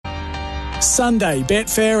Sunday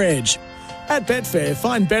Betfair Edge. At Betfair,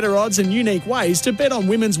 find better odds and unique ways to bet on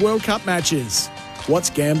Women's World Cup matches. What's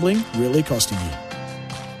gambling really costing you?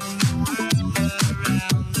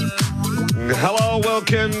 Hello,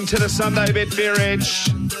 welcome to the Sunday Betfair Edge.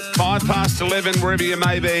 11:05, wherever you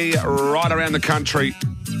may be, right around the country.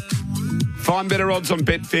 Find better odds on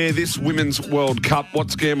Betfair this Women's World Cup.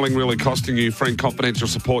 What's gambling really costing you? Free and confidential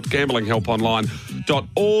support,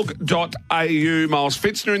 gamblinghelponline.org.au. Miles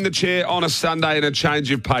Fitzner in the chair on a Sunday and a change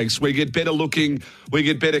of pace. We get better looking, we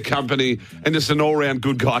get better company, and just an all-round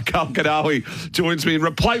good guy. Carl Kadawi joins me in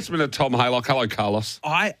replacement of Tom Haylock. Hello, Carlos.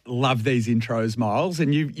 I love these intros, Miles,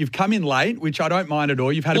 and you've come in late, which I don't mind at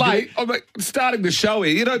all. You've had late. I'm starting the show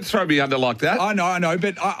here. You don't throw me under like that. I know,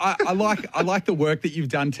 but I like the work that you've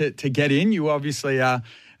done to get in. You obviously are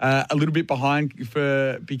a little bit behind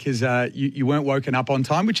because you weren't woken up on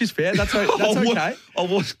time, which is fair. That's okay.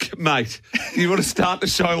 Mate, you want to start the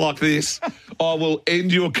show like this, I will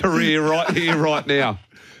end your career right here, right now.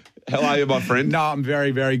 How are you, my friend? No, I'm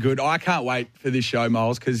very, very good. I can't wait for this show,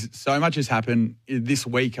 Miles, because so much has happened this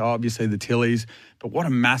week. Obviously, the Tillies, but what a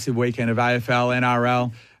massive weekend of AFL,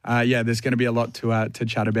 NRL. There's going to be a lot to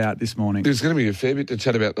chat about this morning. There's going to be a fair bit to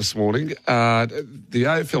chat about this morning. The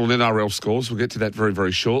AFL and NRL scores, we'll get to that very,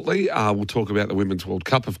 very shortly. We'll talk about the Women's World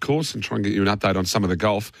Cup, of course, and try and get you an update on some of the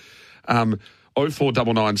golf.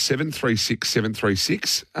 0499 736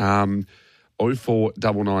 736.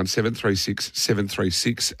 0499 736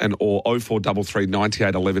 736 and or 0433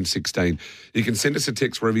 98 11 16. You can send us a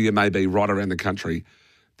text wherever you may be right around the country.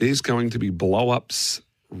 There's going to be blow-ups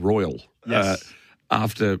royal. Yes.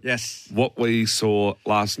 After what we saw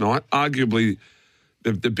last night. Arguably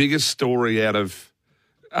the biggest story out of,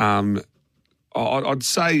 I'd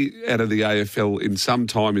say out of the AFL in some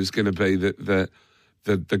time is going to be the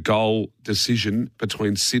goal decision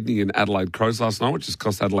between Sydney and Adelaide Crows last night, which has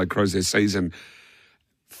cost Adelaide Crows their season.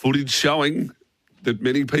 Footage showing that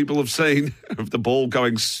many people have seen of the ball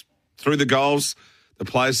going through the goals, the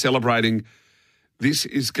players celebrating. This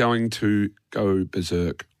is going to go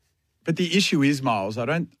berserk. But the issue is, Miles, I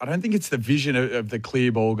don't think it's the vision of the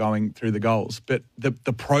clear ball going through the goals, but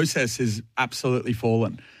the process has absolutely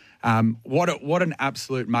fallen. What an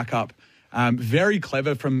absolute muck-up. Very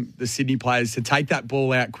clever from the Sydney players to take that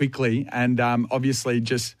ball out quickly and obviously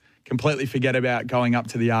just completely forget about going up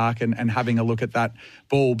to the arc and having a look at that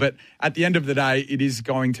ball. But at the end of the day, it is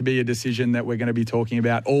going to be a decision that we're going to be talking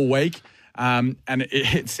about all week. And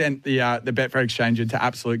it sent the Betfair Exchange into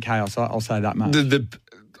absolute chaos. I'll say that much.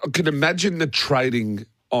 I can imagine the trading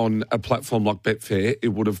on a platform like Betfair. It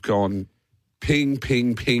would have gone ping,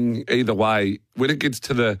 ping, ping either way. When it gets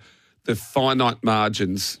to the finite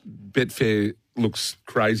margins, Betfair looks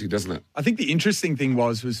crazy, doesn't it? I think the interesting thing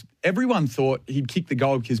was everyone thought he'd kick the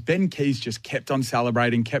goal because Ben Keys just kept on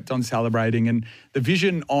celebrating, and the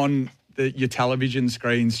vision on your television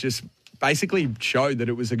screens just basically showed that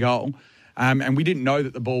it was a goal. And we didn't know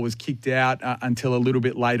that the ball was kicked out until a little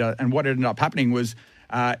bit later. And what ended up happening was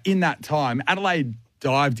in that time, Adelaide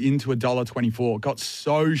dived into $1.24, got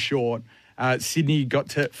so short. Sydney got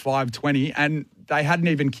to $5.20, and they hadn't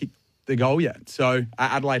even kicked the goal yet. So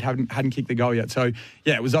Adelaide hadn't kicked the goal yet. So,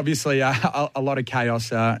 yeah, it was obviously a lot of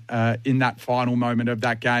chaos in that final moment of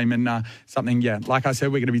that game, and something, like I said,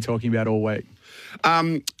 we're going to be talking about all week.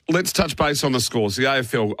 Let's touch base on the scores. The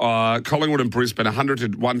AFL, Collingwood and Brisbane,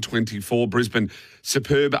 100-124. Brisbane,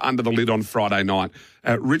 superb under the lid on Friday night.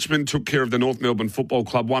 Richmond took care of the North Melbourne Football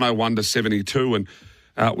Club, 101-72, and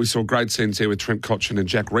we saw great scenes there with Trent Cotchin and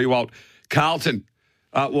Jack Riewoldt. Carlton,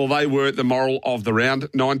 they were at the moral of the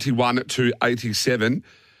round, 91-87.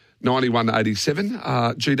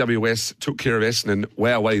 91-87. GWS took care of Essendon.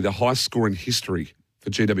 Wowee, the highest score in history for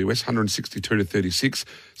GWS, 162-36.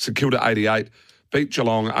 St Kilda, 88. Beat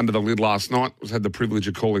Geelong under the lid last night. Had the privilege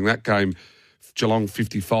of calling that game. Geelong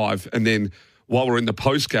 55. And then while we're in the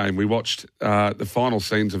post-game, we watched the final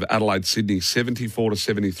scenes of Adelaide-Sydney,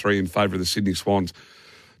 74-73 in favour of the Sydney Swans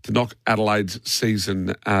to knock Adelaide's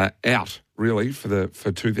season out, really,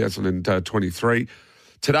 for 2023.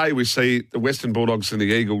 Today we see the Western Bulldogs and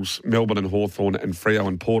the Eagles, Melbourne and Hawthorn, and Freo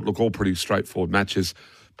and Port. Look, all pretty straightforward matches,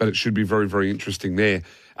 but it should be very, very interesting there.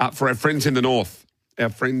 For our friends in the North, the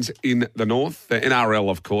NRL,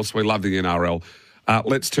 of course. We love the NRL.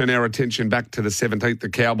 Let's turn our attention back to the 17th. The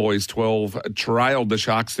Cowboys 12 trailed the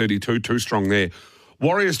Sharks 32, too strong there.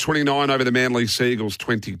 Warriors 29 over the Manly Seagulls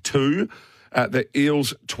 22. The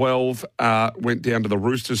Eels 12 went down to the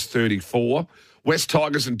Roosters 34. West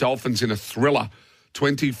Tigers and Dolphins in a thriller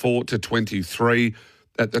 24-23.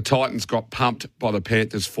 The Titans got pumped by the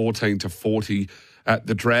Panthers 14-40.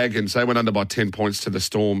 the Dragons. They went under by 10 points to the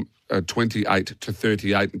Storm,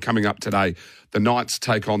 28-38. And coming up today, the Knights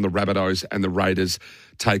take on the Rabbitohs and the Raiders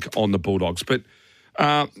take on the Bulldogs. But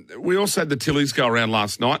we also had the Tillies go around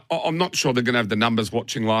last night. I'm not sure they're going to have the numbers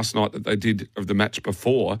watching last night that they did of the match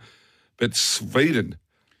before, but Sweden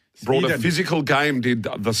brought a physical game, did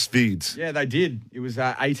the Swedes. Yeah, they did. It was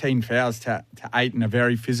 18 fouls to 8 in a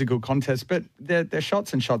very physical contest, but their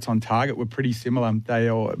shots and shots on target were pretty similar. They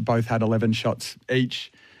both had 11 shots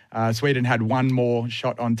each. Sweden had one more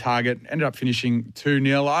shot on target, ended up finishing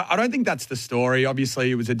 2-0. I don't think that's the story.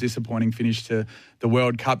 Obviously, it was a disappointing finish to the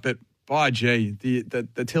World Cup, but by gee, the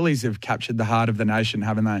Tillies have captured the heart of the nation,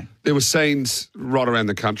 haven't they? There were scenes right around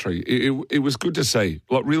the country. It was good to see,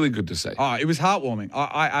 like really good to see. Oh, it was heartwarming.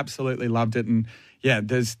 I absolutely loved it, and yeah,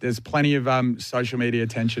 there's plenty of social media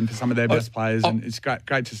attention for some of their best players, and it's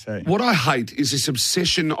great to see. What I hate is this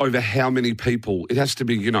obsession over how many people. It has to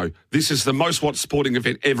be, this is the most watched sporting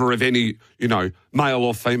event ever of any, male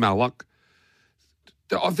or female. Like,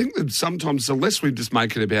 I think that sometimes the less we just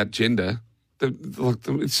make it about gender,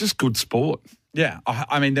 it's just good sport. Yeah,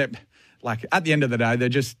 I mean, like at the end of the day, they're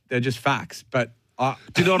just facts. But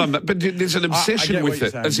do you know what I mean? But there's an obsession with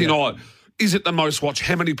it. As is it the most watched?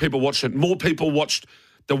 How many people watched it? More people watched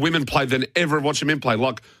the women play than ever watched the men play.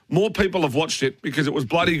 Like, more people have watched it because it was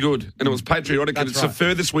bloody good and it was patriotic. That's and it's right. the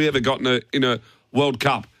furthest we ever got in a World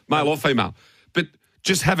Cup, male or female. But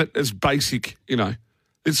just have it as basic.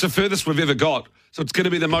 It's the furthest we've ever got. So it's going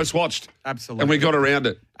to be the most watched. Absolutely. And we got around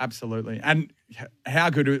it. Absolutely. And how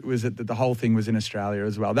good was it that the whole thing was in Australia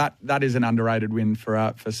as well? That is an underrated win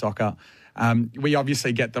for soccer. We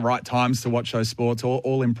obviously get the right times to watch those sports,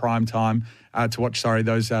 all in prime time to watch,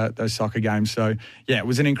 those soccer games. So, yeah, it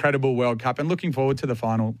was an incredible World Cup and looking forward to the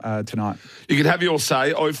final tonight. You can have your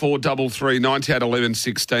say, 0433 98 11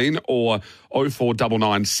 16 or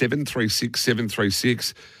 0499 736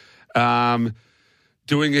 736.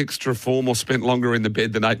 Doing extra form or spent longer in the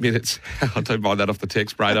bed than 8 minutes. I don't mind that off the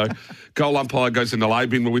text, Brado. Goal umpire goes in the lay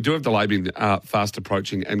bin. Well, we do have the lay bin fast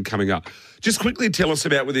approaching and coming up. Just quickly tell us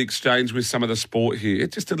about with the exchange with some of the sport here,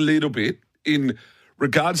 just a little bit in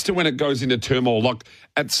regards to when it goes into turmoil. Like,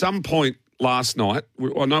 at some point last night,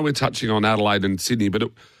 I know we're touching on Adelaide and Sydney, but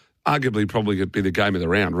it arguably probably could be the game of the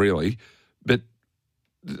round, really. But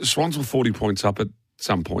the Swans were 40 points up at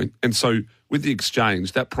some point. And so with the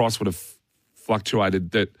exchange, that price would have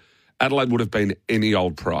fluctuated, that Adelaide would have been any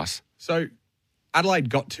old price. So Adelaide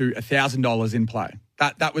got to $1,000 in play.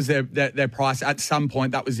 That was their price at some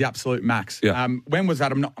point. That was the absolute max. Yeah. When was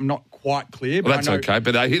that? I'm not quite clear. Well, that's okay,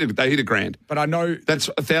 but they hit $1,000. But I know that's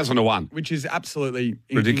 1,000 to 1, which is absolutely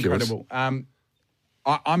ridiculous. Incredible.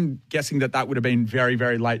 I'm guessing that would have been very,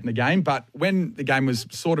 very late in the game. But when the game was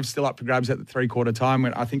sort of still up for grabs at the three-quarter time,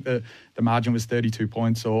 when I think the margin was 32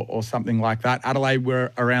 points or something like that, Adelaide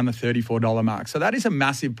were around the $34 mark. So that is a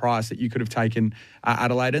massive price that you could have taken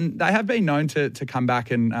Adelaide. And they have been known to come back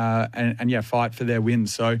and fight for their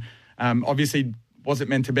wins. So obviously wasn't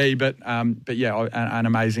meant to be, but yeah, an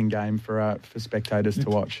amazing game for spectators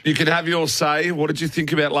to watch. You can have your say. What did you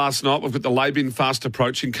think about last night? We've got the lay-bin fast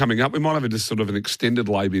approaching coming up. We might have just sort of an extended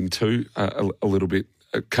lay-bin too, a little bit.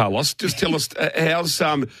 Carlos, just tell us how's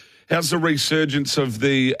the resurgence of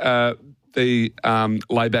the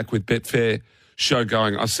layback with Betfair show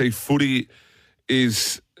going? I see Footy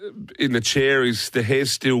is in the chair. Is the hair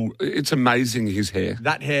still? It's amazing, his hair.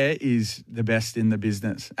 That hair is the best in the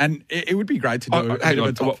business, and it would be great to do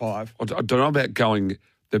a top five. I don't know about going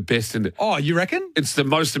the best in the. Oh, you reckon? It's the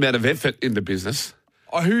most amount of effort in the business.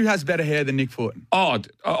 Oh, who has better hair than Nick Foot? Oh,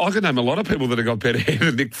 I can name a lot of people that have got better hair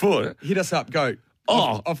than Nick Foot. Hit us up, go.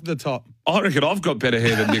 Off the top. I reckon I've got better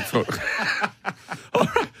hair than Nick Foot.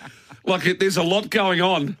 There's a lot going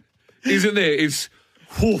on, isn't there? It's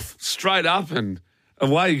straight up and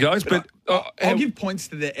away he goes. But I'll give points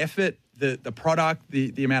to the effort, the product,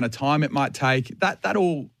 the amount of time it might take. That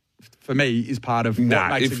all, for me, is part of what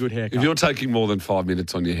makes a good haircut. If you're taking more than 5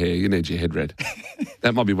 minutes on your hair, you need your head red.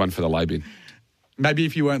 That might be one for the lay-bin. Maybe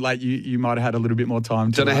if you weren't late, you might have had a little bit more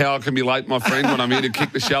time. Don't know how I can be late, my friend, when I'm here to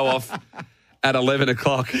kick the show off at 11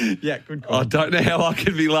 o'clock. Yeah, good call. I don't know how I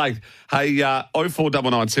can be late. Hey,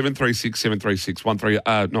 0499 736 736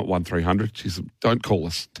 not 1300. Jeez, don't call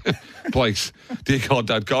us. Please. Dear God,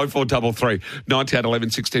 don't go. 0433 98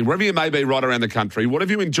 11 16. Wherever you may be right around the country, what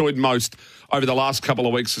have you enjoyed most over the last couple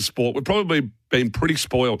of weeks of sport? We've probably been pretty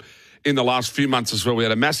spoiled in the last few months as well. We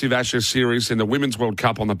had a massive Ashes series and the Women's World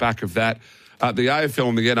Cup on the back of that. The AFL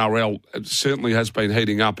and the NRL certainly has been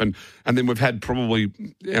heating up. And then we've had probably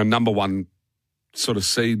our number one sort of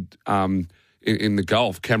seed in in the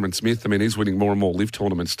golf. Cameron Smith, I mean, he's winning more and more live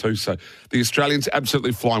tournaments too. So the Australians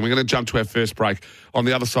absolutely flying. We're going to jump to our first break. On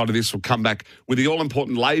the other side of this, we'll come back with the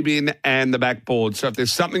all-important lay-bin and the backboard. So if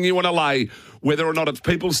there's something you want to lay, whether or not it's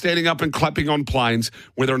people standing up and clapping on planes,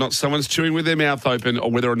 whether or not someone's chewing with their mouth open,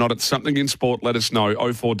 or whether or not it's something in sport, let us know.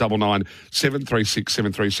 0499 736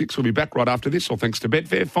 736. We'll be back right after this, all thanks to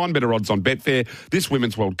Betfair. Find better odds on Betfair. This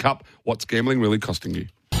Women's World Cup, what's gambling really costing you?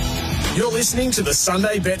 You're listening to the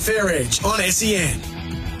Sunday Betfair Edge on SEN.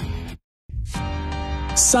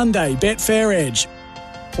 Sunday Betfair Edge.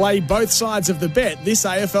 Play both sides of the bet this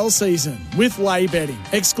AFL season with lay betting,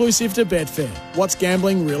 exclusive to Betfair. What's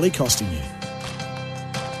gambling really costing you?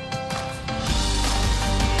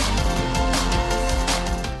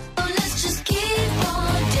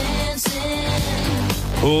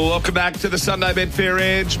 Welcome back to the Sunday Betfair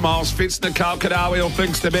Edge. Miles Fitzner, Carl Kadawi, all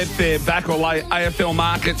thanks to Betfair. Back or late AFL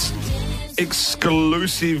markets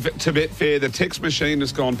exclusive to Betfair. The text machine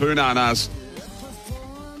has gone bananas.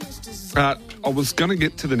 I was going to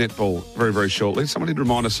get to the netball very, very shortly. Someone did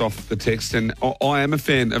remind us off the text, and I am a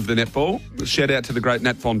fan of the netball. Shout out to the great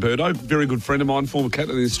Nat Von Berto, very good friend of mine, former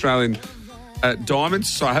captain of the Australian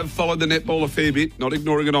Diamonds. So I have followed the netball a fair bit, not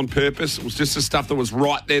ignoring it on purpose. It was just the stuff that was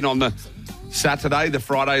right then on the Saturday, the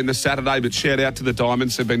Friday and the Saturday, but shout out to the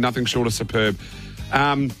Diamonds. They've been nothing short of superb.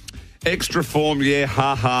 Extra form, yeah,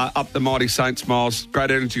 ha-ha, up the mighty Saints, Miles. Great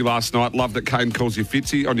energy last night. Love that Kane calls you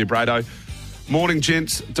Fitzy on your Brado. Morning,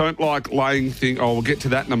 gents. Don't like laying thing. Oh, we'll get to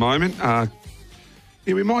that in a moment. Yeah,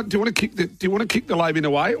 we might. Do you want to kick the lay-bin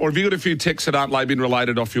away, or have you got a few texts that aren't lay-bin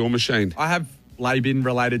related off your machine? I have lay-bin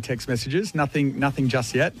related text messages. Nothing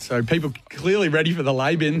just yet. So people clearly ready for the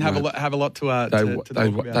lay-bin. Have a lot to talk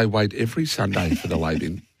about. They wait every Sunday for the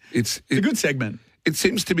lay-bin. It's a good segment. It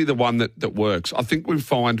seems to be the one that works. I think when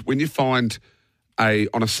you find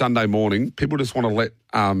on a Sunday morning, people just want to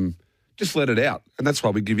let it out, and that's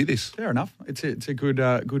why we give you this. Fair enough. It's a good.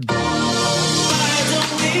 I've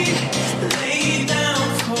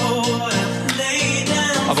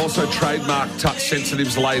also trademarked Touch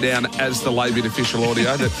Sensitive's Lay Down as the lay-bin official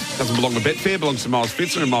audio. That doesn't belong to Betfair, belongs to Miles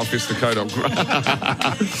Fitzner and Miles Fitzner Codog.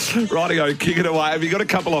 Rightio, kick it away. Have you got a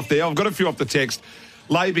couple off there? I've got a few off the text.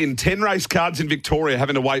 Lay-bin, 10 race cards in Victoria,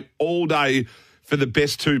 having to wait all day for the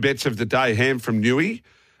best two bets of the day. Ham from Newey.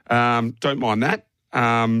 Don't mind that.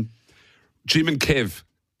 Jim and Kev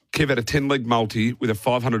had a 10-leg multi with a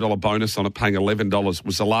 $500 bonus on it, paying $11.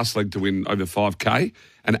 Was the last leg to win over $5K,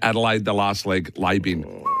 and Adelaide the last leg lay-bin.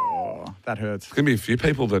 Oh, that hurts. There's going to be a few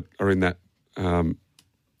people that are in that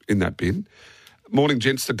bin. Morning,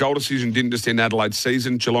 gents. The goal decision didn't just end Adelaide's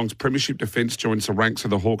season. Geelong's premiership defence joins the ranks of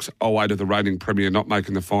the Hawks 08 of the reigning premier, not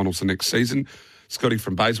making the finals the next season. Scotty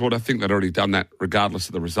from Bayswater, I think they'd already done that regardless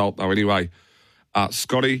of the result, though. Anyway,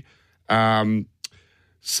 Scotty,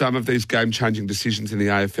 some of these game-changing decisions in the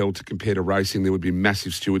AFL to compare to racing, there would be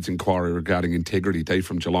massive stewards' inquiry regarding integrity. D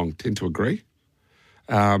from Geelong, tend to agree.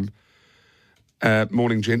 Morning,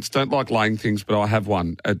 gents. Don't like laying things, but I have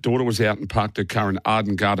one. A daughter was out and parked her car in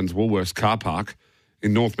Arden Gardens Woolworths car park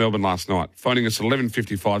in North Melbourne last night, phoning us at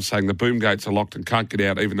 11:55 saying the boom gates are locked and can't get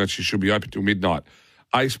out even though she should be open till midnight.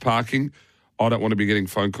 Ace parking. I don't want to be getting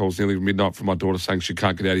phone calls nearly midnight from my daughter saying she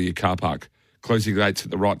can't get out of your car park. Close your gates at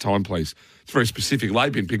the right time, please. It's very specific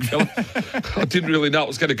lay-bin, big fella. I didn't really know it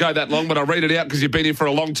was going to go that long, but I'll read it out because you've been here for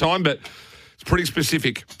a long time, but it's pretty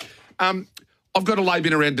specific. I've got a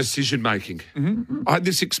lay-bin around decision-making. Mm-hmm. I had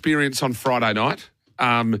this experience on Friday night.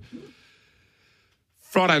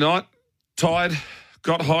 Friday night, tired,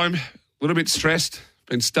 got home, a little bit stressed,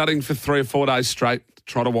 been studying for 3 or 4 days straight,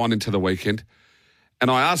 trying to wind into the weekend. And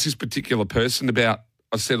I asked this particular person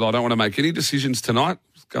I said, I don't want to make any decisions tonight.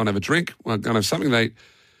 Go and have a drink. We're going to have something to eat.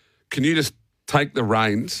 Can you just take the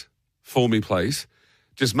reins for me, please?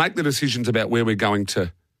 Just make the decisions about where we're going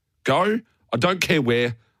to go. I don't care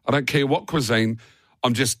where. I don't care what cuisine.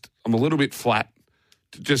 I'm a little bit flat.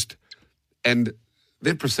 And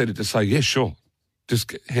they've proceeded to say, yeah, sure.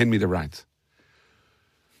 Just hand me the reins.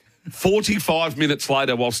 45 minutes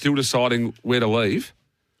later, while still deciding where to leave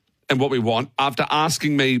and what we want, after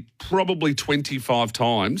asking me probably 25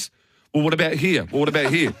 times, well, what about here? Well, what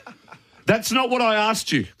about here? That's not what I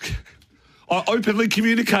asked you. I openly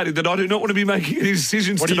communicated that I do not want to be making any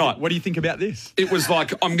decisions tonight. What do you think about this? It was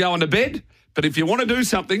like, I'm going to bed, but if you want to do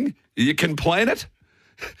something, you can plan it.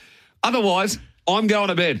 Otherwise, I'm going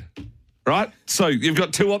to bed, right? So you've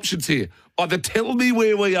got two options here. Either tell me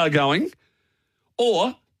where we are going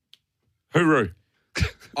or hooroo.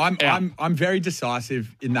 I'm very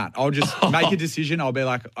decisive in that. I'll just make a decision. I'll be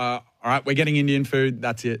like, all right, we're getting Indian food.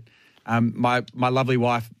 That's it. My lovely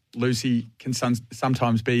wife Lucy can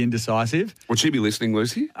sometimes be indecisive. Would she be listening,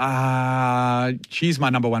 Lucy? She's my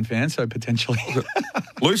number one fan, so potentially.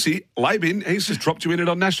 Lucy, Labin, he's just dropped you in it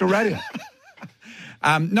on national radio.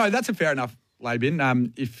 No, that's a fair enough,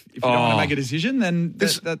 Labin. If you don't want to make a decision, then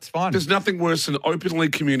that's fine. There's nothing worse than openly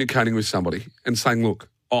communicating with somebody and saying, look,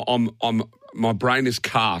 my brain is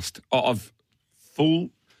cast.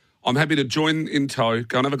 I'm happy to join in tow,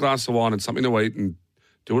 go and have a glass of wine and something to eat and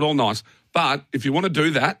do it all nice. But if you want to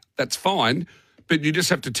do that, that's fine. But you just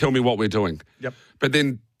have to tell me what we're doing. Yep. But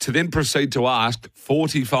then to proceed to ask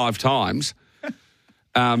 45 times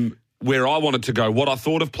where I wanted to go, what I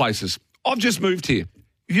thought of places. I've just moved here.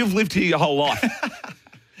 You've lived here your whole life.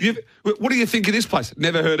 What do you think of this place?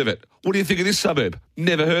 Never heard of it. What do you think of this suburb?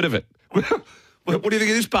 Never heard of it. What do you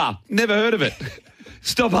think of this bar? Never heard of it.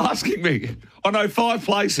 Stop asking me. I know 5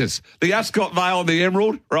 places. The Ascot Vale and the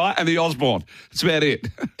Emerald, right, and the Osborne. That's about it.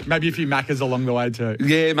 Maybe a few Maccas along the way too.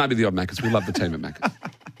 Yeah, maybe the odd Maccas. We love the team at Maccas.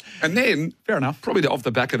 And then, fair enough, probably off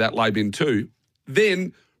the back of that Labin too,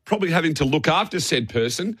 then probably having to look after said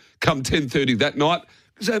person come 10:30 that night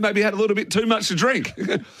because they maybe had a little bit too much to drink.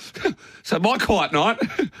 So my quiet night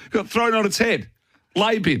got thrown on its head.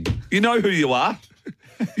 Labin, you know who you are.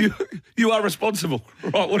 You are responsible.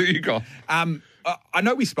 Right, what do you got? I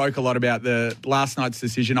know we spoke a lot about the last night's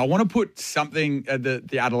decision. I want to put something at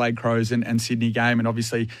the Adelaide Crows and Sydney game, and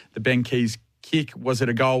obviously the Ben Keys kick. Was it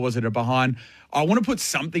a goal? Was it a behind? I want to put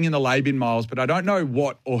something in the lay bin, Miles, but I don't know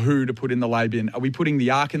what or who to put in the lay bin. Are we putting the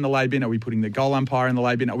arc in the lay bin? Are we putting the goal umpire in the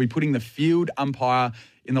lay bin? Are we putting the field umpire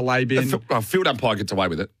in the lay bin? The field umpire gets away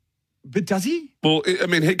with it. But does he? Well, I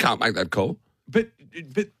mean, he can't make that call. But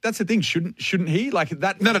that's the thing, shouldn't he? Like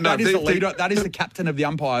that. No. That is the leader. That is the captain of the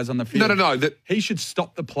umpires on the field. No. He should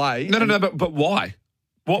stop the play. No. But why?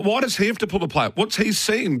 Why does he have to pull the play up? What's he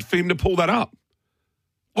seen for him to pull that up?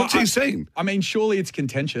 What's he seen? I mean, surely it's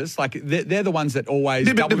contentious. Like they're the ones that always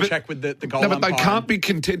double check with the goal umpire. No, but they can't be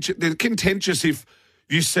contentious. They're contentious if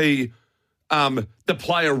you see the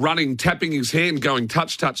player running, tapping his hand, going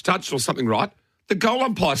touch, or something. Right? The goal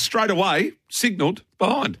umpire straight away signalled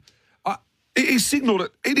behind. He signalled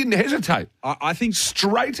it. He didn't hesitate. I think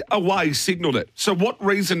straight away signalled it. So what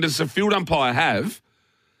reason does the field umpire have,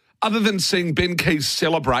 other than seeing Ben Keys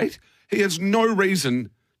celebrate? He has no reason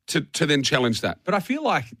to then challenge that. But I feel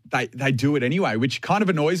like they do it anyway, which kind of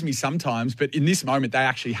annoys me sometimes. But in this moment, they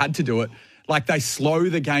actually had to do it. Like they slow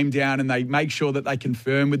the game down and they make sure that they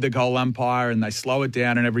confirm with the goal umpire and they slow it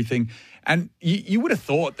down and everything. And you would have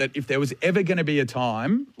thought that if there was ever going to be a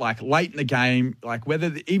time, like late in the game, like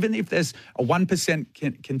even if there's a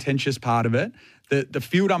 1% contentious part of it, the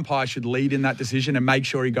field umpire should lead in that decision and make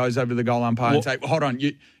sure he goes over to the goal umpire and say, well, hold on,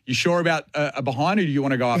 you sure about a behind or do you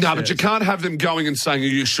want to go upstairs? No, but you can't have them going and saying, are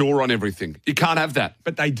you sure on everything? You can't have that.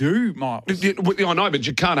 But they do, Miles. I know, but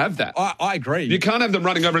you can't have that. I agree. You can't have them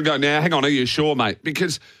running over and going, now, hang on, are you sure, mate?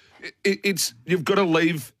 Because you've got to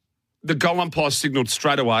leave the goal umpire signalled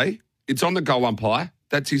straight away. It's on the goal umpire.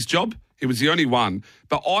 That's his job. He was the only one.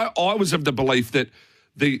 But I was of the belief that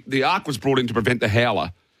the arc was brought in to prevent the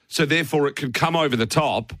howler. So therefore it could come over the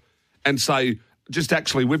top and say,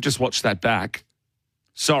 we've just watched that back.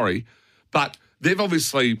 Sorry. But they've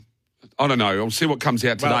obviously, I don't know, I'll see what comes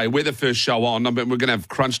out today. We're the first show on. We're going to have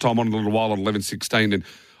crunch time on in a little while at 11:16 and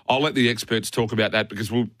I'll let the experts talk about that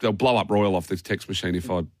because they'll blow up Royal off this text machine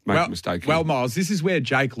if I make a mistake. Well, Miles, this is where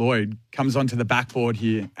Jake Lloyd comes onto the backboard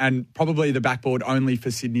here and probably the backboard only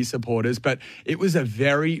for Sydney supporters. But it was a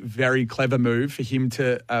very, very clever move for him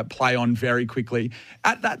to play on very quickly.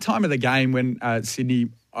 At that time of the game when Sydney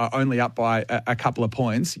are only up by a couple of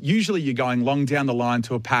points, usually you're going long down the line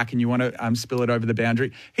to a pack and you want to spill it over the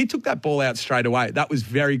boundary. He took that ball out straight away. That was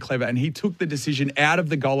very clever. And he took the decision out of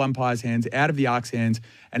the goal umpire's hands, out of the arc's hands,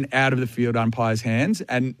 and out of the field umpire's hands.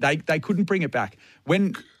 And they couldn't bring it back.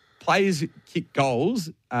 When players kick goals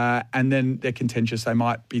and then they're contentious, they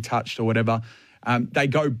might be touched or whatever, they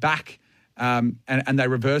go back and they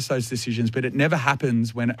reverse those decisions, but it never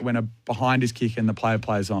happens when a behind is kick and the player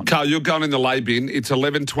plays on. Carl, you're going in the lay bin. It's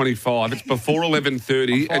 11:25. It's before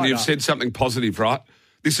 11:30, and you've said something positive, right?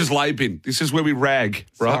 This is lay bin. This is where we rag,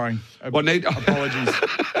 right? Sorry. Apologies.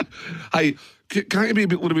 Hey, can't you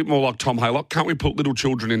be a little bit more like Tom Haylock? Can't we put little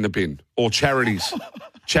children in the bin? Or charities?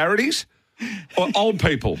 Charities? Or old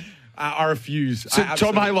people? I refuse. So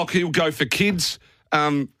Tom Haylock, he'll go for kids,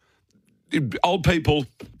 old people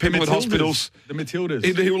in hospitals. The Matildas.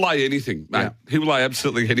 He'll lay anything, mate. Yeah. He'll lay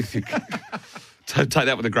absolutely anything. Take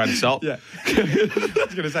that with a grain of salt. Yeah. I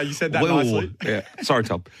was going to say, you said that nicely. Yeah. Sorry,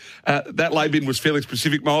 Tom. That lay bin was fairly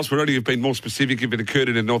specific, Miles. Would only have been more specific if it occurred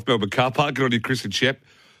in a North Melbourne car park. Good on you, Chris and Shep.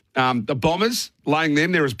 The Bombers, laying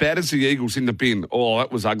them, they're as bad as the Eagles in the bin. Oh,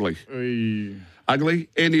 that was ugly. Oy. Ugly.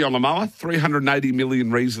 Andy Olamoa, 380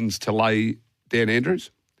 million reasons to lay Dan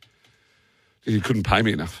Andrews. You couldn't pay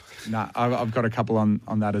me enough. No, I've got a couple on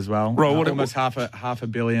that as well. Right, almost half a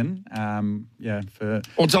billion. Well,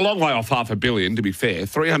 it's a long way off $500 million, to be fair.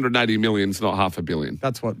 380 million's not $500 million.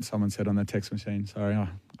 That's what someone said on the text machine. Sorry,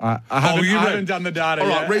 I haven't done the data. All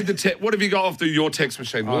right, yet. read the text. What have you got off your text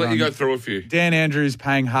machine? We'll let you go through a few. Dan Andrews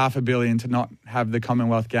paying $500 million to not have the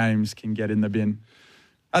Commonwealth Games can get in the bin.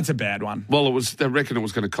 That's a bad one. Well, they reckon it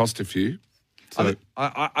was going to cost a few. So.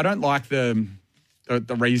 I don't like the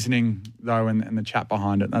reasoning, though, and the chat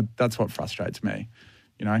behind it. That's what frustrates me.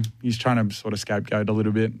 You know, he's trying to sort of scapegoat a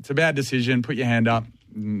little bit. It's a bad decision. Put your hand up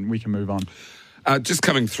and we can move on. Just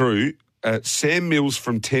coming through, Sam Mills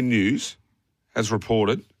from 10 News has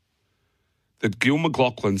reported that Gil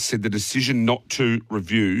McLaughlin said the decision not to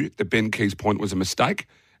review the Ben Keys point was a mistake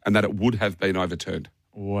and that it would have been overturned.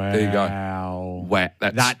 Wow. There you go. Wow.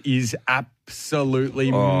 That is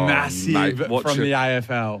absolutely massive, mate, from the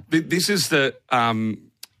AFL. This is the...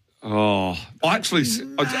 I'm going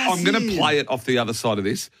to play it off the other side of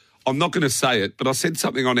this. I'm not going to say it, but I said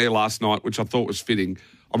something on air last night which I thought was fitting.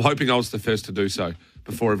 I'm hoping I was the first to do so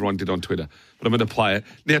before everyone did on Twitter. But I'm going to play it.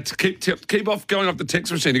 Now, to keep off going off the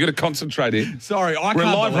text machine. You've got to concentrate here. Sorry, I can't We're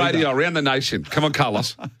live believe radio that. around the nation. Come on,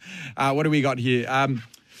 Carlos. What do we got here?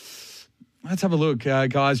 Let's have a look,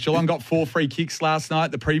 guys. Geelong got 4 free kicks last night.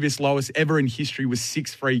 The previous lowest ever in history was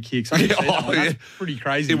 6 free kicks. I didn't see that one. That's pretty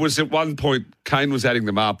crazy. It was at one point, Kane was adding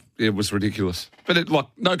them up. It was ridiculous. But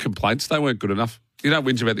no complaints. They weren't good enough. You don't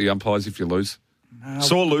whinge about the umpires if you lose.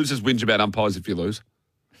 Sore losers whinge about umpires if you lose.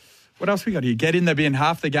 What else we got here? Get in the bin.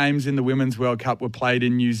 Half the games in the Women's World Cup were played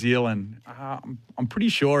in New Zealand. I'm pretty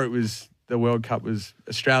sure it was the World Cup was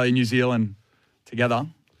Australia, New Zealand together.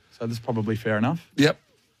 So that's probably fair enough. Yep.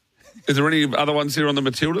 Is there any other ones here on the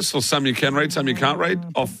Matildas, or some you can read, some you can't read,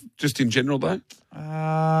 off just in general, though?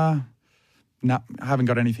 No, I haven't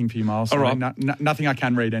got anything for you, Miles. All right. Nothing I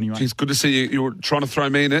can read anyway. It's good to see you. You were trying to throw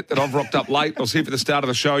me in it, that I've rocked up late. I was here for the start of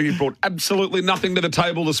the show. You brought absolutely nothing to the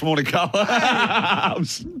table this morning, Carl.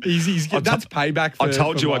 That's payback for I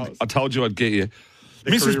told you I'd get you.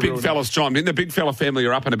 Mrs. Big Fella's chimed in. The Big Fella family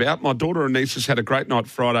are up and about. My daughter and nieces had a great night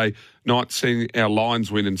Friday night seeing our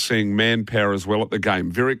Lions win and seeing Manpower as well at the game.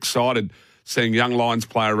 Very excited seeing young Lions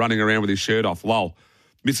player running around with his shirt off. Lol.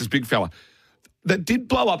 Mrs. Big Fella. That did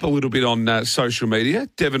blow up a little bit on social media.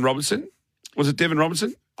 Devon Robertson. Was it Devon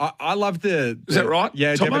Robertson? I love the Is that right?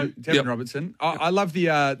 Yeah, Tomo? Devon Robertson. I love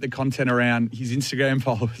the content around his Instagram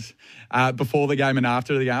followers before the game and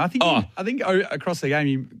after the game. I think across the game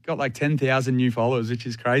he got like 10,000 new followers, which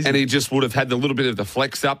is crazy. And he just would have had the little bit of the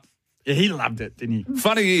flex up. Yeah, he loved it, didn't he?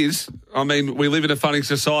 Funny is, I mean, we live in a funny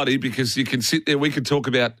society because you can sit there. We could talk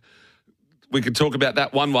about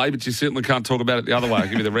that one way, but you certainly can't talk about it the other way. I'll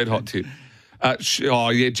give you the red hot tip.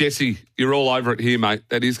 Jesse, you're all over it here, mate.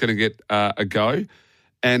 That is going to get a go.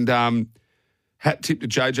 And hat tip to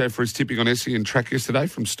JJ for his tipping on Essie and track yesterday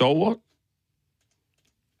from Stalwart.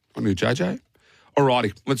 On you, JJ. All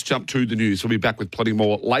righty, let's jump to the news. We'll be back with plenty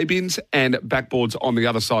more lay-bins and backboards on the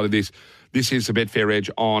other side of this. This is the Betfair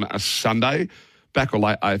Edge on a Sunday. Back or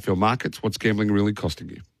late AFL markets. What's gambling really costing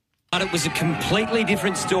you? But it was a completely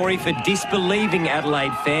different story for disbelieving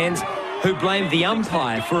Adelaide fans who blamed the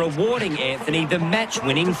umpire for awarding Anthony the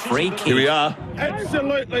match-winning free kick. Here we are.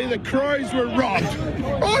 Absolutely, the Crows were robbed.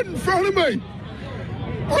 Right in front of me.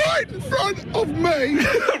 Right in front of me.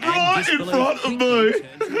 Right in front of me.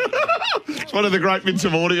 It's one of the great bits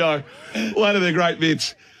of audio. One of the great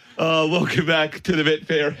bits. Welcome back to the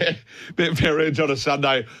Betfair Edge on a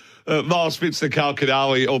Sunday. Miles Spitz, the Carl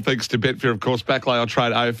Kadawi, all thanks to Betfair, of course, Backlay on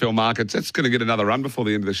trade AFL markets. That's going to get another run before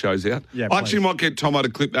the end of the show's out. Yeah, I actually might get Tomo to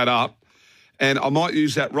clip that up, and I might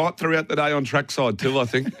use that right throughout the day on trackside too, I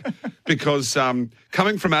think, because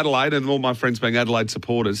coming from Adelaide and all my friends being Adelaide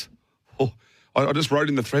supporters, I just wrote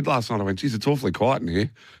in the thread last night, I went, geez, it's awfully quiet in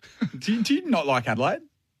here. Do you not like Adelaide?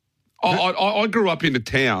 I grew up in a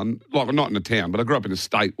town, like not in a town, but I grew up in a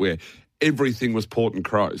state where everything was Port and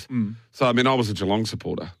Crows. So, I mean, I was a Geelong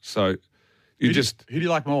supporter. So, who do you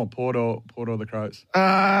like more, Port or the Crows?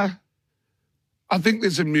 I think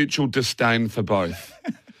there's a mutual disdain for both.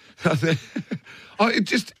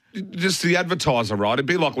 Just the advertiser, right? It'd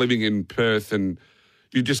be like living in Perth and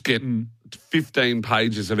you just get 15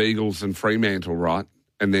 pages of Eagles and Fremantle, right?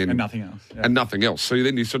 And nothing else. Yeah. And nothing else. So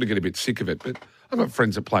then you sort of get a bit sick of it. But I've got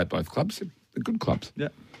friends that play at both clubs. They're good clubs. Yeah.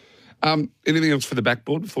 Anything else for the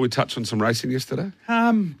backboard before we touch on some racing yesterday?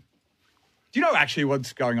 Do you know actually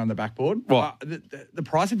what's going on the backboard? What? The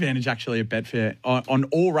price advantage actually at Betfair on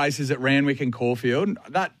all races at Randwick and Caulfield,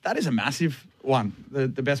 that is a massive one, the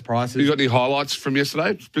best prices. You got any highlights from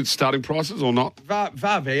yesterday? Starting prices or not?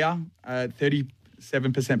 Varvia,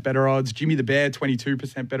 37% better odds. Jimmy the Bear,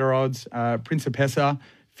 22% better odds. Principessa,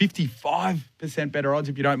 55% better odds,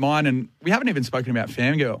 if you don't mind. And we haven't even spoken about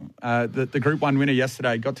Fangirl. The Group 1 winner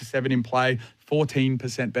yesterday got to 7 in play,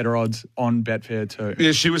 14% better odds on Betfair too.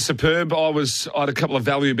 Yeah, she was superb. I had a couple of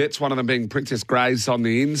value bets, one of them being Princess Grace on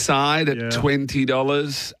the inside at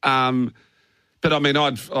 $20. But I mean,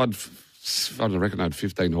 I reckon I had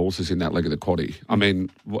 15 horses in that leg of the quaddie. I mean,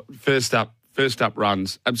 first up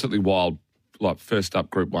runs, absolutely wild, like first up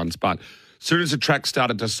Group 1s. But as soon as the track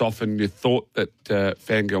started to soften, you thought that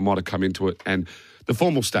Fangirl might have come into it, and the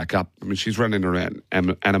form will stack up. I mean, she's running around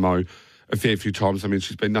Animo a fair few times. I mean,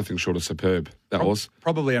 she's been nothing short of superb.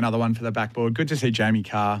 Probably another one for the backboard. Good to see Jamie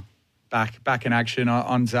Carr back in action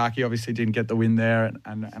on Zaki. Obviously didn't get the win there,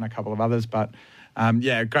 and a couple of others, but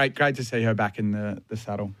great to see her back in the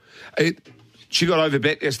saddle. She got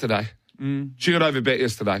overbet yesterday. She got overbet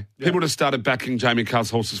yesterday. Yeah. People just started backing Jamie Carr's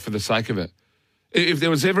horses for the sake of it. If there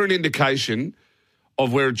was ever an indication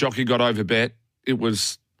of where a jockey got overbet, it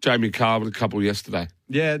was Jamie Carr with a couple yesterday.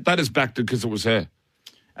 Yeah. They just backed it because it was her.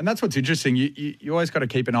 And that's what's interesting. You always got to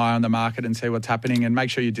keep an eye on the market and see what's happening and make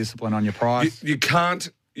sure you're disciplined on your price. You can't,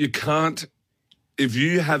 if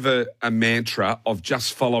you have a mantra of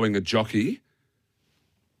just following a jockey,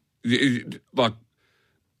 you're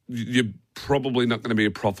probably not going to be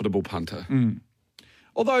a profitable punter.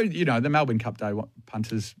 Although, the Melbourne Cup Day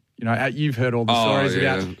punters, you've heard all the stories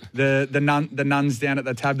about the nuns down at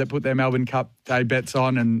the tab that put their Melbourne Cup Day bets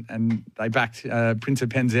on and they backed Prince of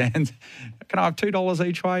Penzance. Can I have $2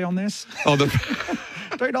 each way on this?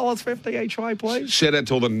 $2.50 each way, please. Shout out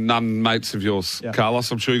to all the nun mates of yours,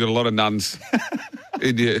 Carlos. I'm sure you got a lot of nuns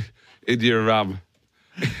in your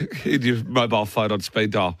mobile phone on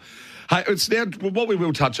speed dial. Hey, it's now what we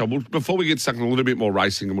will touch on before we get stuck in a little bit more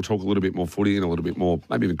racing, and we'll talk a little bit more footy and a little bit more,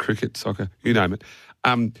 maybe even cricket, soccer, you name it.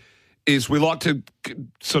 Is we like to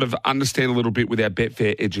sort of understand a little bit with our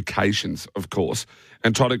Betfair educations, of course,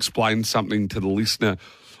 and try to explain something to the listener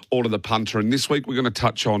or to the punter. And this week we're going to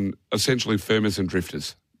touch on essentially firmers and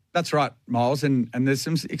drifters. That's right, Miles, and there's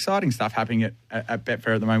some exciting stuff happening at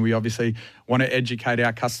Betfair at the moment. We obviously want to educate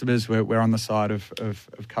our customers. We're on the side of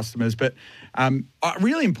customers, but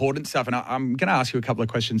really important stuff. And I'm going to ask you a couple of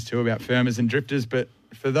questions too about firmers and drifters. But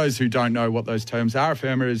for those who don't know what those terms are, a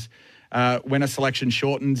firmer is when a selection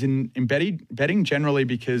shortens in betting, generally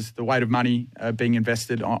because the weight of money being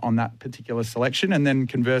invested on that particular selection. And then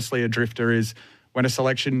conversely, a drifter is when a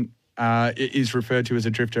selection is referred to as a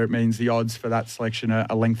drifter, it means the odds for that selection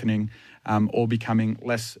are lengthening or becoming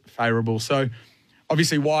less favourable. So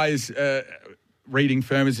obviously, why is reading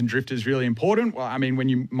firmers and drifters really important? Well, I mean, when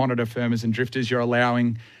you monitor firmers and drifters, you're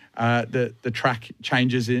allowing the track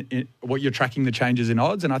changes in what you're tracking the changes in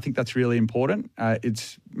odds, and I think that's really important.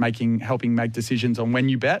 It's helping make decisions on when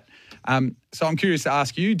you bet. So I'm curious to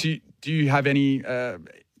ask you: do you have any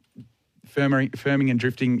firming and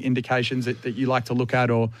drifting indications that you like to look at,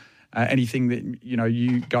 or anything that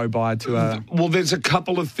you go by to? Well, there's a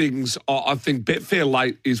couple of things. I think Betfair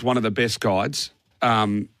Late is one of the best guides,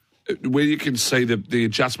 where you can see the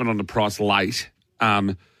adjustment on the price late.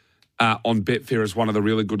 On Betfair is one of the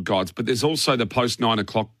really good guides. But there's also the post 9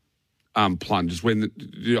 o'clock plunge, when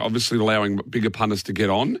you're obviously allowing bigger punters to get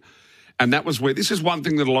on. And that was where, this is one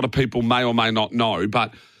thing that a lot of people may or may not know,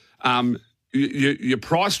 but your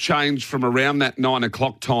price changed from around that 9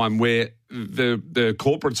 o'clock time where the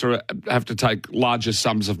corporates have to take larger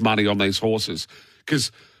sums of money on these horses.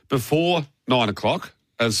 Because before 9 o'clock,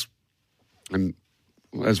 as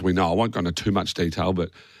we know, I won't go into too much detail, but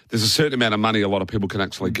there's a certain amount of money a lot of people can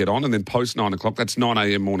actually get on. And then post 9 o'clock, that's 9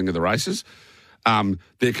 a.m. morning of the races,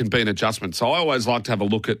 there can be an adjustment. So I always like to have a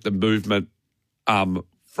look at the movement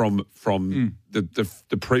from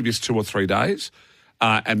the previous 2 or 3 days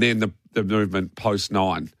and then the movement post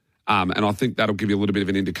 9. And I think that'll give you a little bit of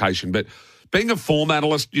an indication. But being a form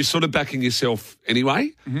analyst, you're sort of backing yourself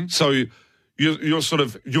anyway. Mm-hmm. So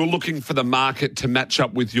you're looking for the market to match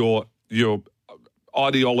up with your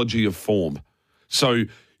ideology of form. So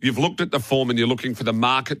you've looked at the form and you're looking for the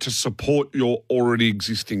market to support your already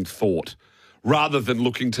existing thought rather than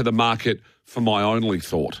looking to the market for my only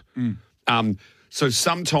thought. So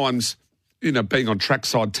sometimes, being on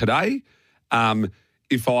trackside today,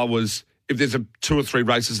 if there's 2 or 3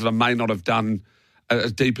 races that I may not have done a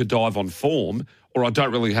deeper dive on form, or I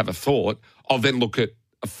don't really have a thought, I'll then look at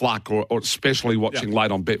a fluck, or especially watching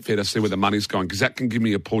late on Betfair to see where the money's going, because that can give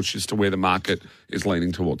me a push as to where the market is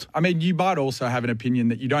leaning towards. I mean, you might also have an opinion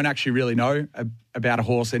that you don't actually really know about a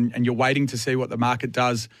horse, and you're waiting to see what the market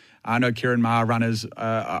does. I know Kieran Maher runners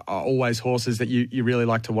are always horses that you really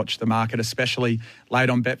like to watch the market, especially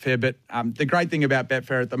late on Betfair. But the great thing about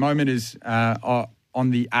Betfair at the moment is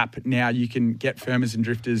on the app now you can get firmers and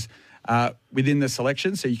drifters within the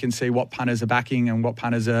selection, so you can see what punters are backing and what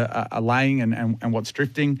punters are laying and what's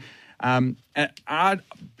drifting. And I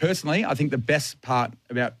think the best part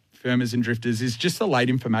about firmers and drifters is just the late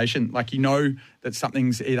information. Like, you know that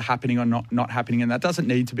something's either happening or not happening, and that doesn't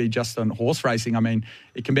need to be just on horse racing. I mean,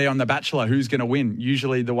 it can be on The Bachelor, who's going to win.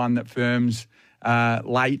 Usually the one that firms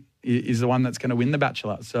late is the one that's going to win The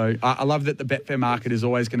Bachelor. So I love that the Betfair market is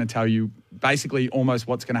always going to tell you basically almost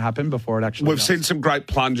what's going to happen before it actually We've does. seen some great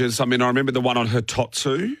plunges. I mean, I remember the one on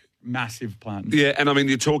Hitotsu. Massive plunge. Yeah, and I mean,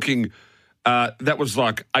 you're talking, that was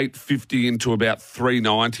like 850 into about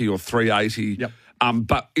 390 or 380. Yep.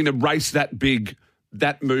 But in a race that big,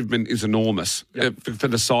 that movement is enormous for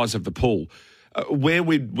the size of the pool. Where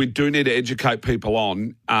we do need to educate people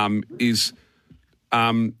on is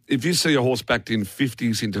if you see a horse backed in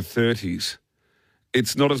 50s into 30s,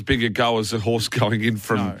 it's not as big a go as a horse going in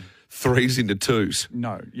from 3s into 2s.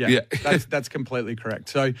 No, yeah. That's completely correct.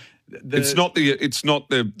 So it's not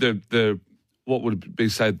the what would it be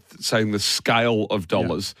saying the scale of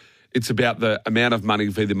dollars. Yeah. It's about the amount of money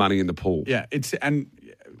via the money in the pool. Yeah, and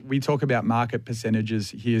we talk about market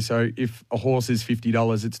percentages here. So if a horse is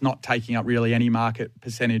 $50, it's not taking up really any market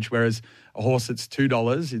percentage, whereas a horse that's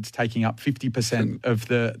 $2, it's taking up 50% of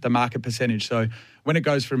the market percentage. So when it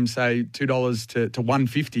goes from, say, $2 to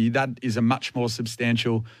 $150, that is a much more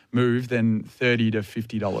substantial move than $30 to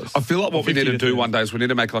 $50. I feel like what we need to do one day is we need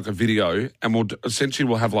to make like a video, and we'll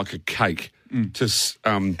have like a cake to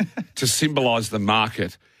symbolise the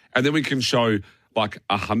market. And then we can show like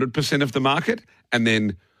 100% of the market, and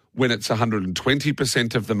then when it's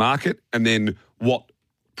 120% of the market, and then what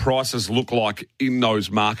prices look like in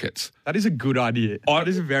those markets. That is a good idea. That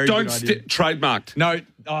is a very good idea. Trademarked. No.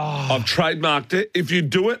 Oh. I've trademarked it. If you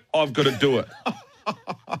do it, I've got to do it.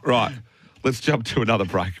 Right. Let's jump to another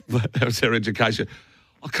break. That's our education.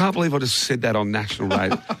 I can't believe I just said that on national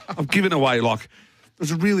radio. I've given away, like, it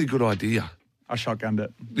was a really good idea. I shotgunned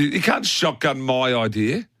it. You can't shotgun my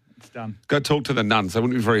idea. It's done. Go talk to the nuns. They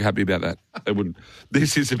wouldn't be very happy about that. They wouldn't.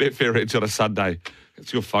 This is a Betfair Edge on a Sunday.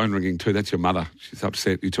 It's your phone ringing too. That's your mother. She's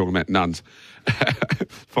upset. You're talking about nuns.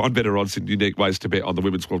 Find better odds and unique ways to bet on the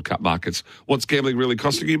Women's World Cup markets. What's gambling really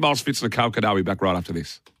costing you? Miles Fitz and Carl Kadawi back right after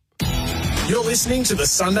this. You're listening to the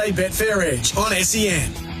Sunday Betfair Edge on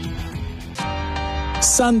SEN.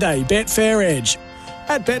 Sunday Betfair Edge.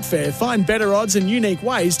 At Betfair, find better odds and unique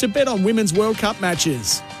ways to bet on Women's World Cup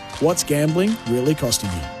matches. What's gambling really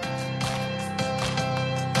costing you?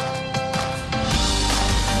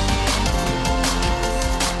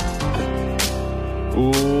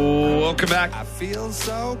 Welcome back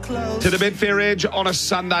to the Betfair Edge on a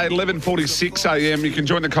Sunday, 11:46 a.m. You can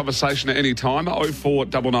join the conversation at any time.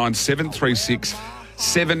 0499 736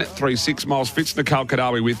 736. Miles Fitz, Nicole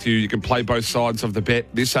Kadawi with you. You can play both sides of the bet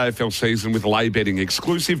this AFL season with lay betting.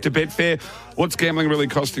 Exclusive to Betfair. What's gambling really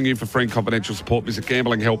costing you? For free and confidential support, visit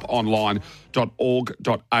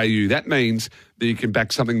gamblinghelponline.org.au. That means that you can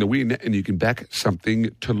back something to win and you can back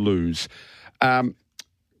something to lose.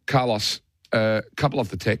 Carlos, a couple of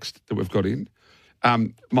the text that we've got in.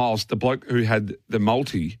 Miles, the bloke who had the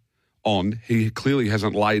multi on, he clearly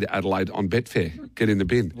hasn't laid Adelaide on Betfair. Get in the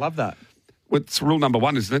bin. Love that. Well, it's rule number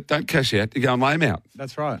one, isn't it? Don't cash out. You go and lay them out.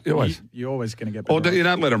 That's right. You're always going to get better. Or you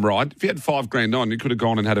don't let them ride. If you had $5,000 on, you could have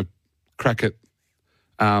gone and had a crack at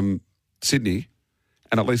Sydney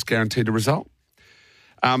and at least guaranteed a result.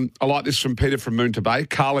 I like this from Peter from Moon to Bay.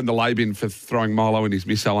 Carl in the lay bin for throwing Milo and his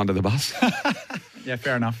missile under the bus. Yeah,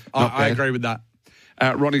 fair enough. I agree with that.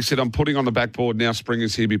 Ronnie said, I'm putting on the backboard now. Spring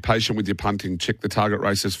is here. Be patient with your punting. Check the target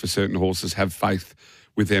races for certain horses. Have faith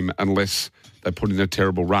with them unless they put in a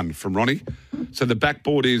terrible run. From Ronnie. So the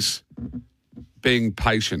backboard is being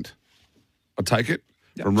patient. I take it.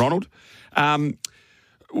 Yep. From Ronald.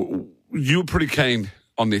 You were pretty keen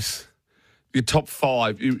on this. Your top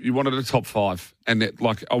five. You wanted a top five. And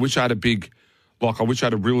I wish I had a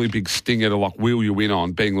really big stinger to wheel you in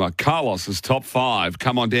on, being like, Carlos's top five,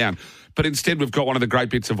 come on down. But instead, we've got one of the great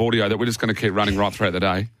bits of audio that we're just going to keep running right throughout the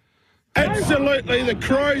day. Absolutely, the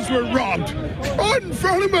Crows were robbed right in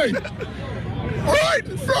front of me. right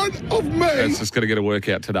in front of me. That's just going to get a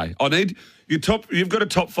workout today. I need your top. You've got a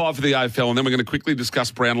top 5 for the AFL, and then we're going to quickly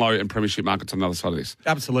discuss Brownlow and Premiership markets on the other side of this.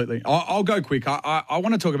 Absolutely. I'll go quick. I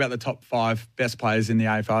want to talk about the top 5 best players in the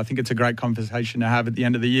AFL. I think it's a great conversation to have at the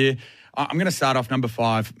end of the year. I'm going to start off number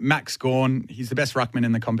 5, Max Gawn. He's the best ruckman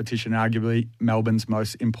in the competition, arguably Melbourne's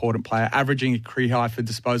most important player, averaging a career high for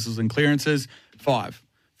disposals and clearances. 5.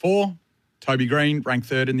 4, Toby Green, ranked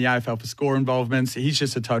 3rd in the AFL for score involvements. He's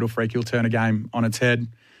just a total freak. He'll turn a game on its head.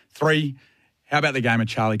 3, how about the game of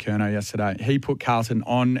Charlie Curnow yesterday? He put Carlton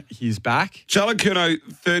on his back. Charlie Curnow,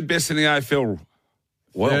 3rd best in the AFL.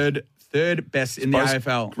 Well, Third best in the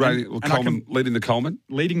AFL. Leading the Coleman?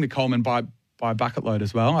 Leading the Coleman by a bucket load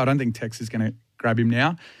as well. I don't think Tex is going to grab him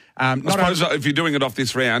now. I suppose if you're doing it off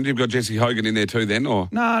this round, you've got Jesse Hogan in there too then, or?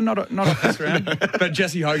 No, not off this round. But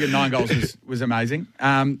Jesse Hogan, 9 goals was amazing.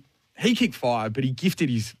 He kicked 5, but he gifted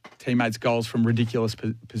his teammates goals from ridiculous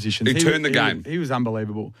positions. He turned the game. He was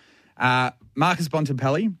unbelievable. Marcus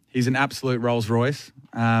Bontempelli, he's an absolute Rolls Royce.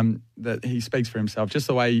 That he speaks for himself. Just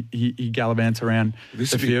the way he gallivants around the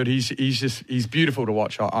field, he's beautiful to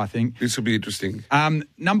watch. I think this will be interesting.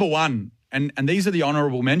 Number 1. And these are the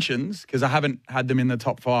honourable mentions because I haven't had them in the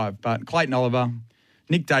top 5. But Clayton Oliver,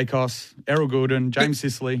 Nick Dacos, Errol Goulden, James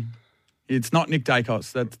Sicily. It's not Nick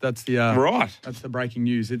Dacos. That's the right. That's the breaking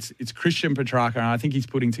news. It's Christian Petrarca, and I think he's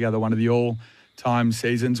putting together one of the all-time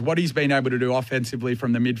seasons. What he's been able to do offensively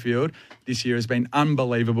from the midfield this year has been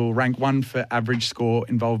unbelievable. Rank 1 for average score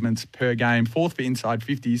involvements per game, 4th for inside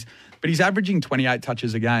 50s. But he's averaging 28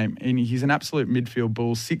 touches a game, and he's an absolute midfield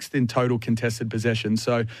bull, 6th in total contested possession.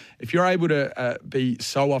 So if you're able to be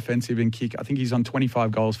so offensive and kick, I think he's on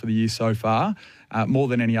 25 goals for the year so far, more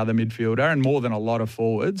than any other midfielder and more than a lot of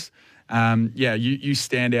forwards. You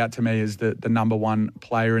stand out to me as the number 1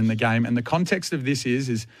 player in the game. And the context of this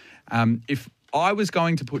is if I was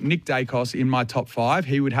going to put Nick Dacos in my top 5,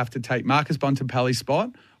 he would have to take Marcus Bontempelli's spot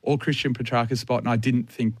or Christian Petrarca's spot, and I didn't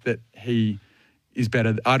think that he is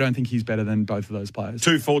better. I don't think he's better than both of those players.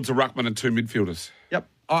 2 forwards, a ruckman and 2 midfielders. Yep.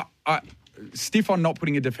 I stiff on not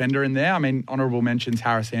putting a defender in there. I mean, honourable mentions,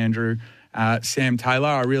 Harris Andrew, Sam Taylor.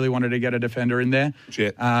 I really wanted to get a defender in there.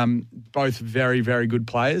 Both very, very good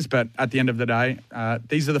players. But at the end of the day,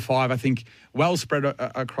 these are the 5, I think, well spread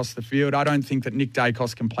across the field. I don't think that Nick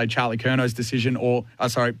Dacos can play Charlie Curnow's position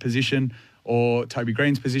or Toby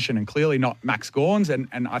Green's position, and clearly not Max Gawn's. And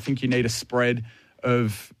I think you need a spread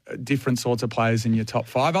of different sorts of players in your top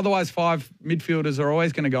 5. Otherwise, 5 midfielders are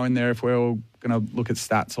always going to go in there if we're all going to look at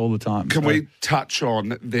stats all the time. Can we touch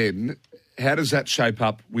on then, how does that shape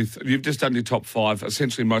up with, you've just done your top 5,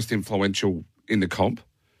 essentially most influential in the comp.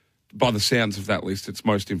 By the sounds of that list, it's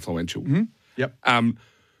most influential. Mm-hmm. Yep.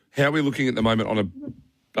 How are we looking at the moment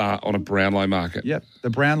on a Brownlow market? Yep,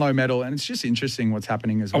 the Brownlow medal, and it's just interesting what's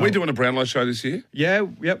happening as well. Are we doing a Brownlow show this year? Yeah,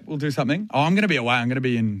 yep, we'll do something. Oh, I'm going to be away. I'm going to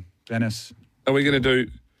be in Venice. Are we going to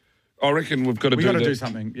do? I reckon we've got to do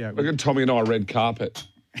something. Yeah, we're going to Tommy and I a red carpet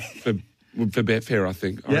for Betfair. I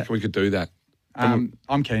think. I reckon we could do that. I'm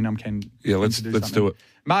keen. Yeah, let's do it.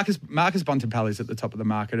 Marcus Bontempelli's at the top of the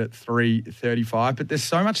market at 3.35, but there's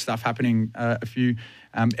so much stuff happening. A few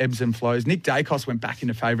ebbs and flows. Nick Dacos went back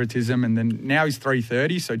into favouritism, and then now he's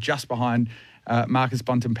 3.30, so just behind Marcus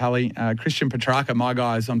Bontempelli. Christian Petrarca, my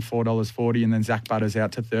guy, is on $4.40, and then Zach Butters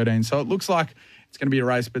out to 13. So it looks like it's going to be a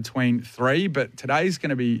race between 3, but today's going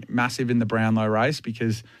to be massive in the Brownlow race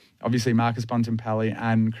because obviously Marcus Bontempelli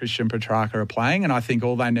and Christian Petrarca are playing, and I think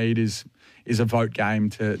all they need is a vote game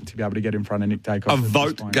to be able to get in front of Nick Dacos. A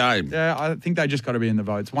vote game? Yeah, I think they just got to be in the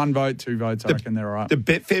votes. 1 vote, 2 votes, I reckon they're all right. The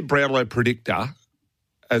Betfair Brownlow predictor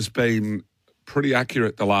has been pretty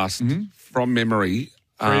accurate the last, from memory.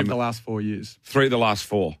 3 of the last 4 years. 3 of the last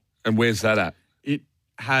 4. And where's that at? It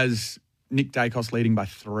has Nick Dacos leading by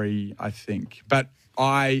 3, I think. But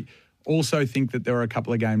I also think that there were a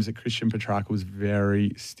couple of games that Christian Petrarca was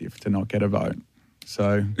very stiff to not get a vote.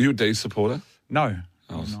 So, are you a D supporter? No.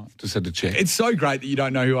 I just had to check. It's so great that you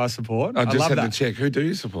don't know who I support. I just had to check. Who do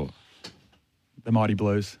you support? The Mighty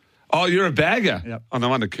Blues. Oh, you're a bagger. Yep. Oh, no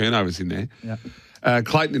wonder Curnow was in there. Yep.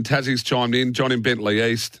 Clayton and Tassie's chimed in. John in Bentley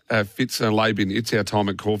East. Fitz and Labin. It's our time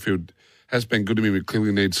at Caulfield. Has been good to me, but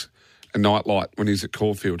clearly needs a nightlight when he's at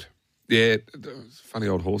Caulfield. Yeah, it's a funny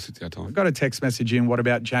old horse. It's our time. I've got a text message in. What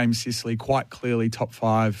about James Sicily? Quite clearly top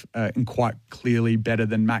 5 and quite clearly better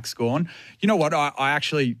than Max Gawn. You know what? I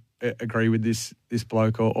actually agree with this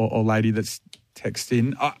bloke or lady that's texted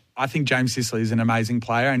in. I think James Sicily is an amazing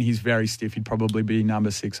player and he's very stiff. He'd probably be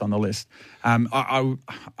number 6 on the list.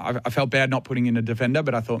 I felt bad not putting in a defender,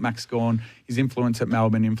 but I thought Max Gawn, his influence at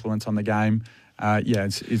Melbourne, influence on the game,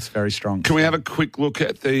 it's very strong. Can we have a quick look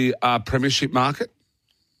at the Premiership market?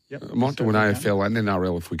 Yep. I might do an AFL and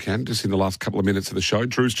NRL if we can, just in the last couple of minutes of the show.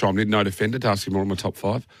 Drew's chimed in, no defender, to ask you more on my top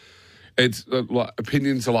 5. It's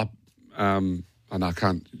opinions are like, oh no, I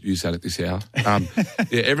can't use that at this hour.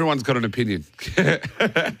 Everyone's got an opinion.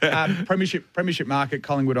 Premiership market,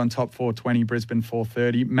 Collingwood on top 420, Brisbane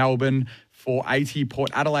 430, Melbourne 480,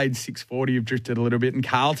 Port Adelaide 640 have drifted a little bit, and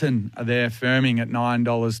Carlton are there firming at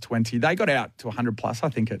 $9.20. They got out to 100 plus, I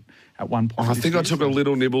think, at one point. I think I took a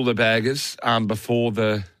little nibble the baggers before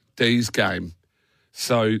the D's game.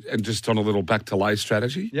 So, and just on a little back to lay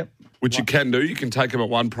strategy. Yep. Which you can do. You can take them at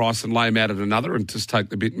one price and lay them out at another and just take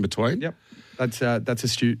the bit in between. Yep. That's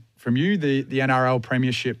astute from you. The NRL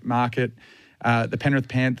Premiership market, the Penrith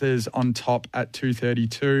Panthers on top at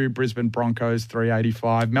 $2.32, Brisbane Broncos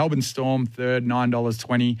 $3.85, Melbourne Storm third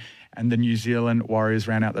 $9.20, and the New Zealand Warriors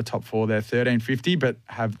round out the top 4 there $13.50, but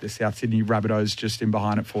have the South Sydney Rabbitohs just in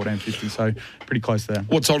behind at $14.50, so pretty close there.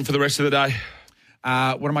 What's on for the rest of the day?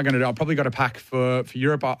 What am I going to do? I've probably got a pack for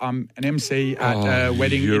Europe. I'm an MC at a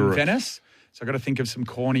wedding in Venice, so I've got to think of some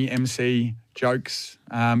corny MC jokes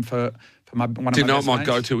for one of my best mates. Do you know what my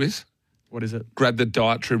go-to is? What is it? Grab the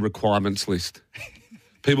dietary requirements list.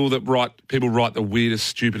 People write the weirdest,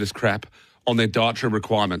 stupidest crap on their dietary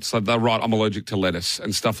requirements. So they'll write, I'm allergic to lettuce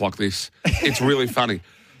and stuff like this. It's really funny.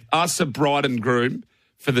 Ask the bride and groom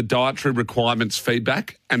for the dietary requirements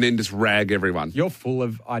feedback and then just rag everyone. You're full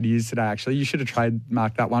of ideas today, actually. You should have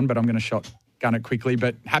trademarked that one, but I'm going to shotgun it quickly.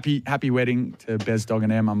 But happy wedding to Bez, Dog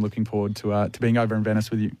and Em. I'm looking forward to being over in Venice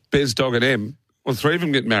with you. Bez, Dog and Em? Well, 3 of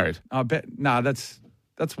them get married. That's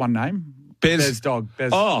one name. Bez Dog.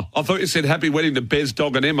 Bez. Oh, I thought you said happy wedding to Bez,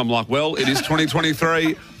 Dog and Em. I'm like, well, it is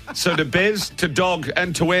 2023. So to Bez, to Dog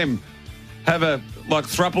and to Em,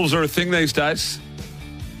 thruples are a thing these days.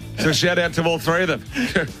 So shout out to all 3 of them.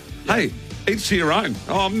 Hey, each to your own.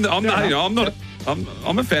 Oh,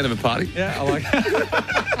 I'm a fan of a party. Yeah, I like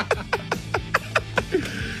it.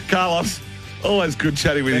 Carlos, always good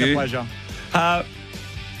chatting with you. Been a pleasure.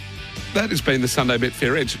 That has been the Sunday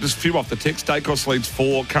Betfair Edge. Just a few off the text. Dacos leads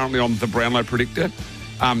 4 currently on the Brownlow predictor.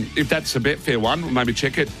 If that's a Betfair one, we'll maybe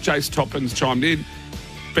check it. Jace Toppin's chimed in.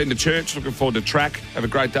 Been to church, looking forward to track. Have a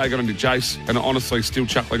great day, got into Jace. And honestly, still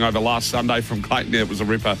chuckling over last Sunday from Clayton. Yeah, it was a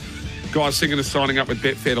ripper. Guys thinking of signing up with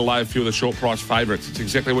Betfair to lay a few of the short price favourites. It's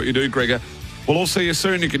exactly what you do, Gregor. We'll all see you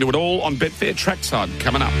soon. You can do it all on Betfair Trackside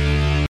coming up.